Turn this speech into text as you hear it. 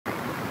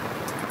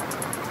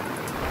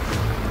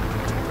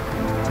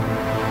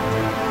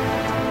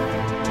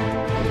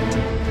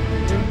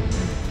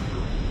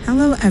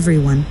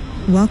everyone,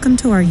 welcome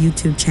to our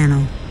YouTube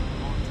channel.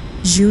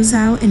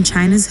 Zhuozhou in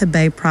China's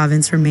Hebei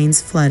province remains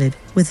flooded,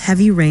 with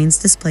heavy rains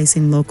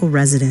displacing local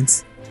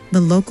residents. The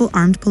local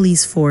armed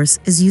police force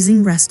is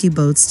using rescue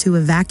boats to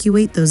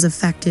evacuate those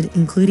affected,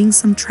 including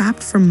some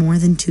trapped for more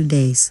than 2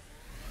 days.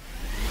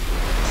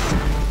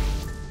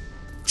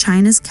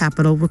 China's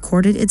capital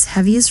recorded its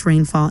heaviest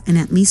rainfall in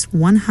at least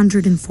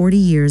 140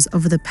 years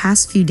over the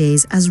past few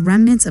days as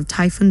remnants of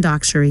Typhoon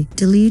Doksuri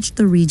deluged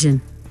the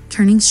region,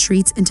 turning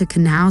streets into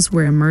canals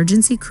where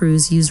emergency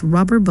crews used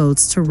rubber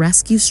boats to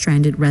rescue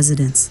stranded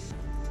residents.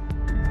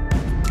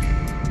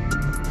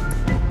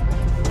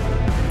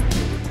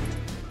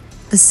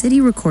 The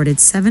city recorded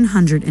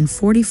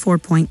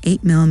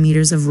 744.8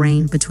 millimeters of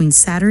rain between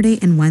Saturday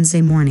and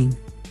Wednesday morning,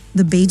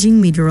 the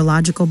Beijing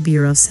Meteorological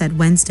Bureau said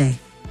Wednesday.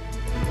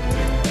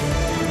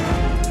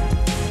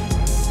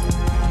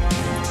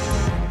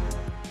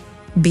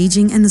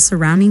 Beijing and the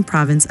surrounding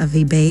province of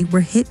Hebei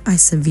were hit by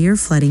severe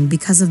flooding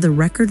because of the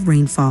record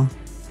rainfall,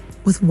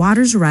 with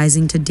waters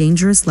rising to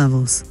dangerous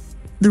levels.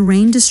 The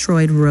rain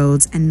destroyed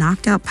roads and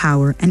knocked out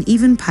power and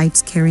even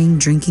pipes carrying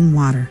drinking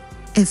water.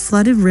 It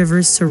flooded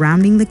rivers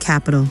surrounding the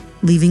capital,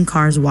 leaving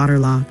cars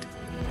waterlogged.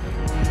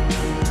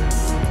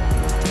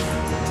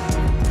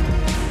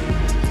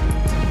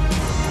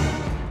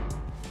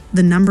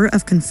 The number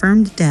of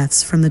confirmed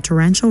deaths from the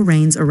torrential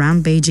rains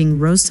around Beijing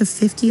rose to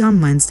 50 on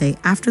Wednesday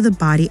after the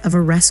body of a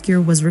rescuer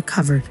was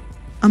recovered.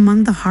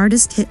 Among the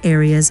hardest-hit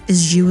areas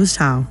is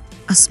Zhuozhou,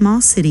 a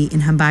small city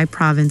in Hebei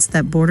province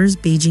that borders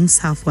Beijing's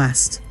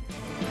southwest.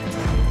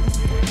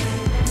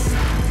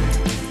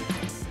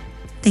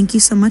 Thank you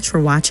so much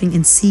for watching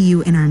and see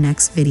you in our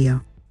next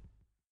video.